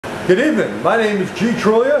Good evening. My name is G.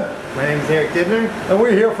 Trulia. My name is Eric Dibner. And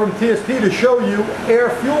we're here from TST to show you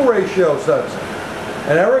air-fuel ratio sensor.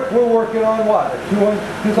 And Eric, we're working on what? A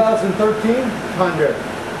 2013? 100.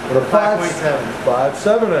 With a 5.7.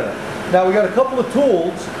 5.7 in it. Now we got a couple of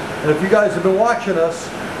tools, and if you guys have been watching us,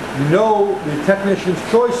 you know the Technician's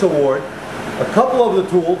Choice Award. A couple of the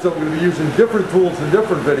tools that we're going to be using different tools in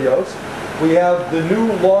different videos. We have the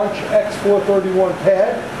new Launch X431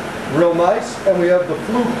 pad. Real nice, and we have the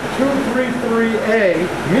Fluke 233A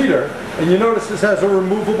meter, and you notice this has a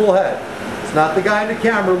removable head. It's not the guy in the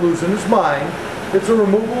camera losing his mind. It's a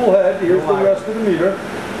removable head. Here's the rest of the meter,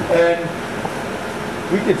 and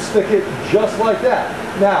we can stick it just like that.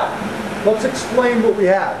 Now, let's explain what we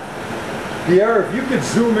have. Pierre, if you could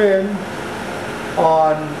zoom in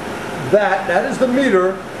on that, that is the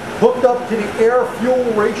meter hooked up to the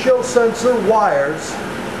air-fuel ratio sensor wires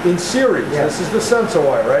in series. Yes. This is the sensor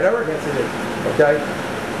wire, right, Eric? Yes, it is. Okay.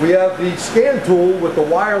 We have the scan tool with the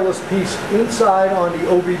wireless piece inside on the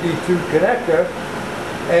OBD2 connector.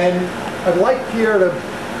 And I'd like Pierre to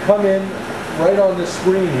come in right on this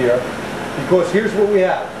screen here, because here's what we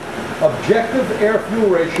have. Objective air-fuel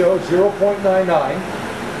ratio, 0.99.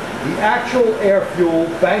 The actual air-fuel,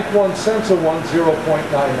 bank 1, sensor 1,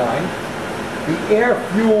 0.99. The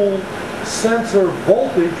air-fuel sensor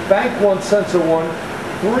voltage, bank 1, sensor 1,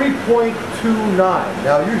 3.29.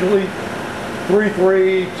 Now usually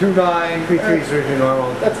 3.3, 2.9. 3.3 is usually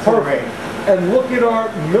normal. That's perfect. And look at our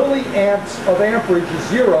milliamps of amperage is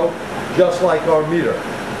 0, just like our meter.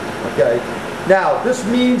 Okay. Now this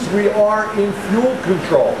means we are in fuel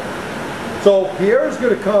control. So Pierre's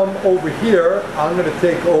going to come over here. I'm going to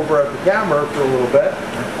take over at the camera for a little bit.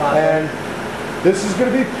 And this is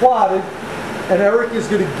going to be plotted. And Eric is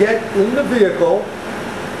going to get in the vehicle.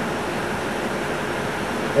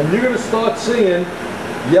 And you're going to start seeing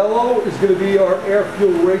yellow is going to be our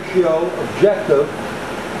air-fuel ratio objective.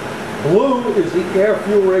 Blue is the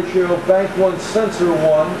air-fuel ratio bank 1, sensor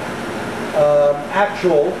 1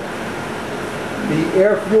 actual. The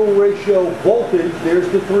air-fuel ratio voltage, there's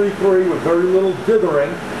the 3.3 with very little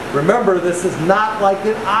dithering. Remember, this is not like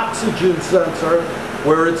an oxygen sensor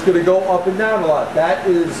where it's going to go up and down a lot. That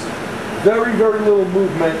is very, very little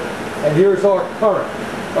movement. And here's our current.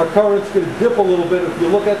 Our current's going to dip a little bit. If you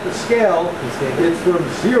look at the scale, it's from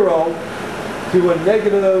 0 to a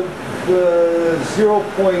negative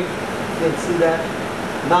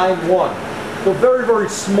 0.91. So very, very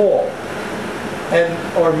small. And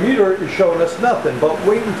our meter is showing us nothing. But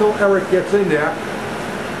wait until Eric gets in there.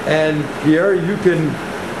 And Pierre, you can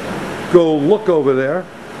go look over there.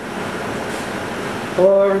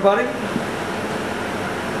 Hello, everybody.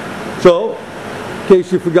 So, in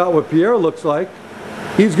case you forgot what Pierre looks like,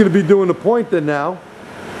 he's going to be doing the pointing now.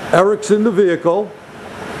 Eric's in the vehicle.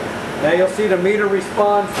 Now you'll see the meter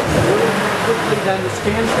responds a little more quickly than the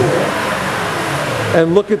scan tool.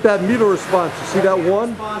 And look at that meter response. You see that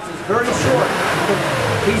one? The response is very short.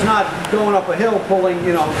 He's not going up a hill pulling,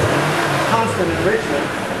 constant enrichment.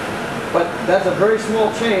 But that's a very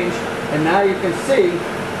small change. And now you can see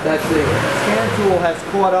that the scan tool has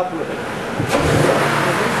caught up with it. The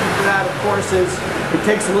reason for that, of course, is it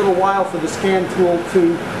takes a little while for the scan tool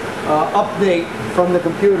to update from the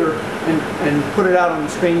computer and put it out on the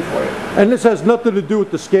screen for you. And this has nothing to do with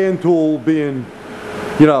the scan tool being,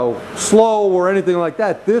 slow or anything like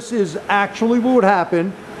that. This is actually what would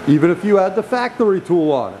happen even if you had the factory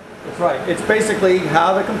tool on it. That's right. It's basically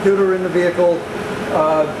how the computer in the vehicle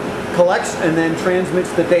collects and then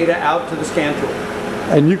transmits the data out to the scan tool.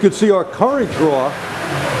 And you can see our current draw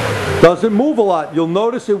doesn't move a lot. You'll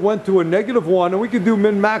notice it went to a -1, and we can do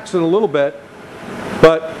min-max in a little bit,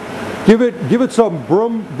 but give it some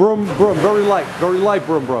brum, brum, brum, very light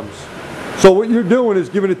brum brums. So what you're doing is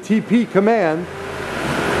giving a TP command,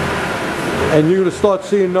 and you're going to start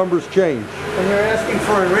seeing numbers change. And you're asking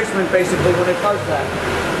for enrichment basically when it does that.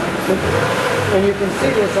 And you can see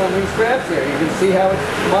this on these graphs here. You can see how it's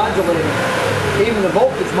modulating. Even the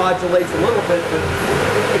voltage modulates a little bit, but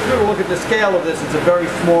if you were to look at the scale of this, it's a very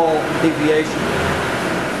small deviation.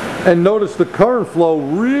 And notice the current flow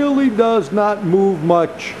really does not move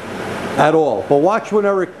much at all. But watch when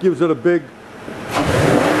Eric gives it a big...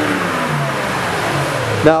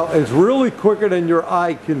 Now, it's really quicker than your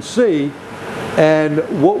eye can see. And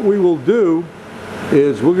what we will do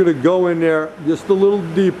is we're going to go in there just a little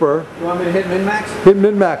deeper. You want me to hit min-max? Hit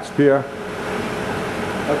min-max, Pierre.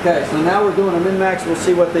 Okay, so now we're doing a min-max. We'll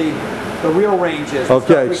see what the real range is.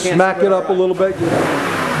 Okay, smack it up a little bit. See,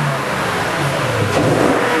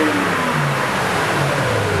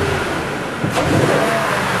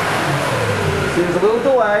 there's a little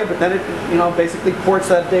delay, but then it, basically ports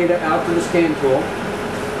that data out to the scan tool.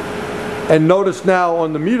 And notice now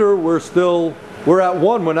on the meter, we're at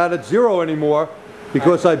 1, we're not at 0 anymore,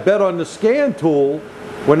 because I bet on the scan tool,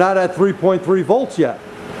 we're not at 3.3 volts yet.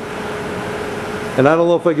 And I don't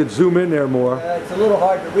know if I could zoom in there more. It's a little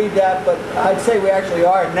hard to read that, but I'd say we actually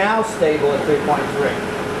are now stable at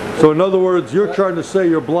 3.3. So in other words, you're trying to say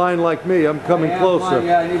you're blind like me. I'm coming closer. Blind,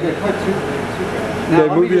 yeah, I need to put two.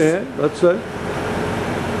 Okay, move your hand. Let's say.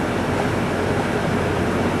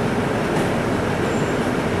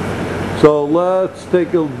 So let's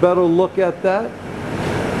take a better look at that.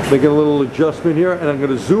 Make a little adjustment here, and I'm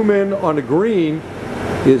going to zoom in on the green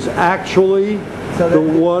is actually the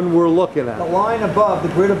one we're looking at. The line above, the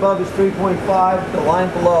grid above is 3.5. The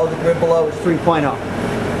line below, the grid below is 3.0.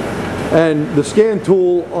 And the scan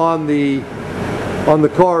tool on the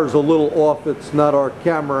car is a little off. It's not our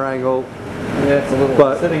camera angle. Yeah, it's a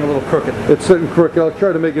little sitting a little crooked. It's sitting crooked. I'll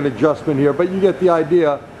try to make an adjustment here, but you get the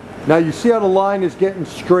idea. Now you see how the line is getting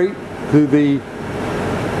straight to the,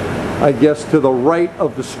 I guess, to the right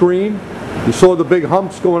of the screen. You saw the big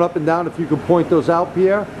humps going up and down. If you could point those out,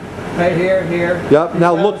 Pierre. Right here, here. Yep.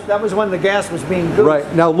 Now look. That was when the gas was being goosed.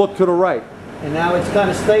 Right. Now look to the right. And now it's kind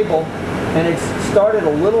of stable, and it's started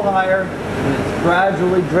a little higher, and it's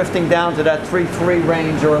gradually drifting down to that 3.3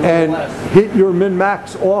 range or a little less. And hit your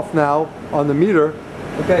min-max off now on the meter.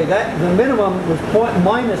 Okay, the minimum was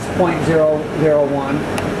minus 0.001.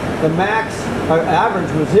 The max,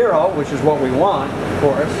 average was 0, which is what we want, of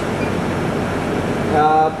course.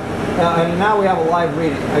 And now we have a live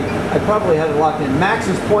reading. I probably had it locked in. Max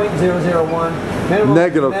is 0.001. Minimum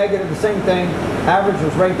negative. Negative, the same thing. Average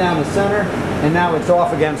was right down the center, and now it's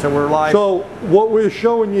off again, so we're live. So what we're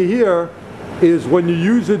showing you here is when you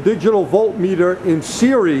use a digital voltmeter in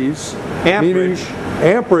series, meaning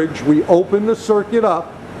amperage, we open the circuit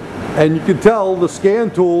up, and you can tell the scan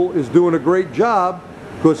tool is doing a great job,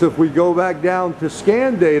 because if we go back down to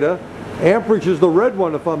scan data, amperage is the red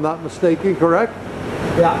one, if I'm not mistaken, correct?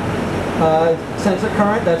 Yeah. Sensor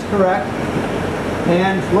current, that's correct.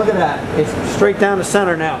 And look at that. It's straight down the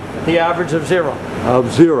center now, the average of 0.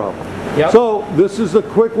 Of 0. Yep. So this is a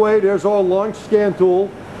quick way. There's our launch scan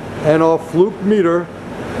tool and our Fluke meter.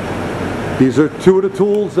 These are two of the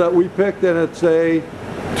tools that we picked, and it's a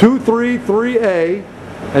 233A.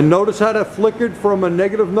 And notice how that flickered from a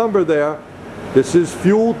negative number there. This is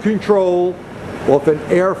fuel control off an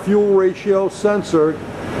air-fuel ratio sensor,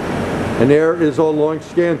 and there is our launch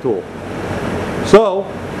scan tool. So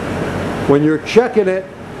when you're checking it,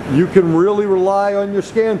 you can really rely on your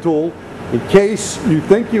scan tool. In case you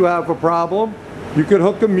think you have a problem, you can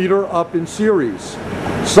hook a meter up in series.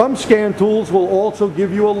 Some scan tools will also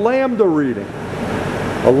give you a lambda reading.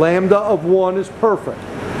 A lambda of 1 is perfect.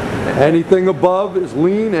 Anything above is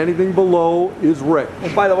lean, anything below is rich.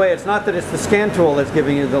 And by the way, it's not that it's the scan tool that's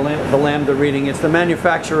giving you the lambda reading, it's the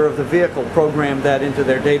manufacturer of the vehicle programmed that into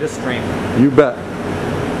their data stream. You bet.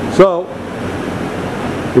 So,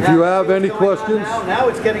 if you have any questions. Now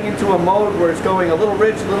it's getting into a mode where it's going a little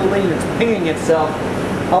rich, a little lean, it's pinging itself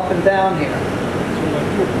up and down here.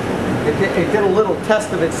 It did a little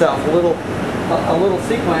test of itself, a little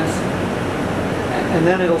sequence, and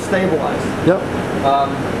then it'll stabilize. Yep.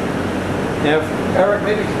 If Eric,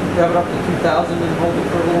 maybe have it up to 2,000 and hold it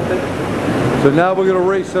for a little bit. So now we're going to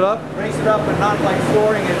race it up? Race it up, but not like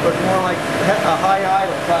flooring it, but more like a high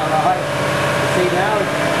idle. See, now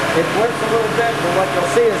it works a little bit, but what you'll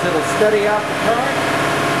see is it'll steady out the current.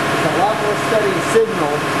 It's a lot more steady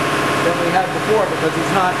signal than we had before, because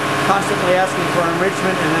he's not constantly asking for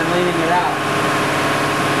enrichment and then leaning it out.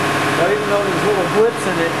 So even though there's little blips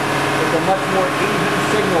in it, it's a much more even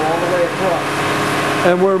signal all the way across.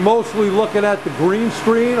 And we're mostly looking at the green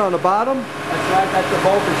screen on the bottom. That's right, that's the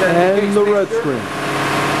voltage and the red screen.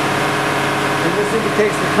 And this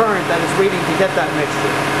indicates the current that it's reading to get that mixture.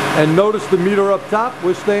 And notice the meter up top,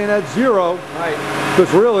 we're staying at 0. Right.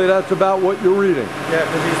 Because really that's about what you're reading. Yeah,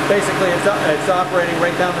 because it's operating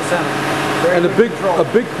right down the center. And a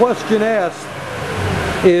big question asked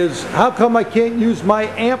is, how come I can't use my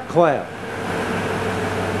amp clamp?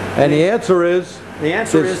 And the answer is,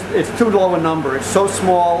 it's too low a number. It's so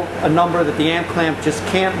small a number that the amp clamp just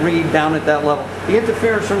can't read down at that level. The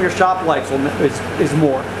interference from your shop lights is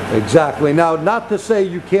more. Exactly. Now, not to say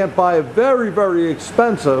you can't buy a very, very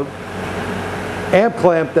expensive amp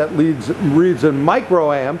clamp that reads in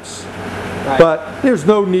microamps, right, but there's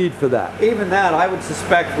no need for that. Even that, I would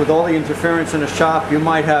suspect, with all the interference in a shop, you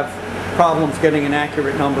might have problems getting an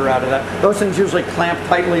accurate number out of that. Those things usually clamp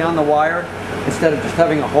tightly on the wire instead of just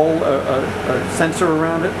having a whole sensor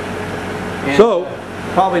around it. And so,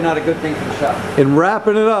 probably not a good thing for the shop. In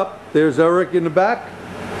wrapping it up, there's Eric in the back,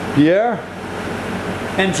 Pierre,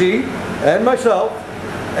 and G, and myself.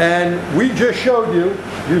 And we just showed you,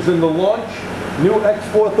 using the Launch new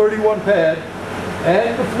X431 pad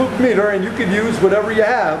and the Fluke meter, and you could use whatever you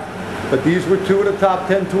have, but these were 2 of the top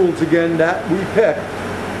 10 tools again that we picked.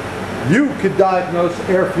 You could diagnose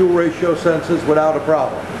air-fuel ratio sensors without a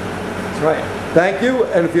problem. That's right. Thank you,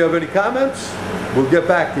 and if you have any comments, we'll get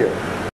back to you.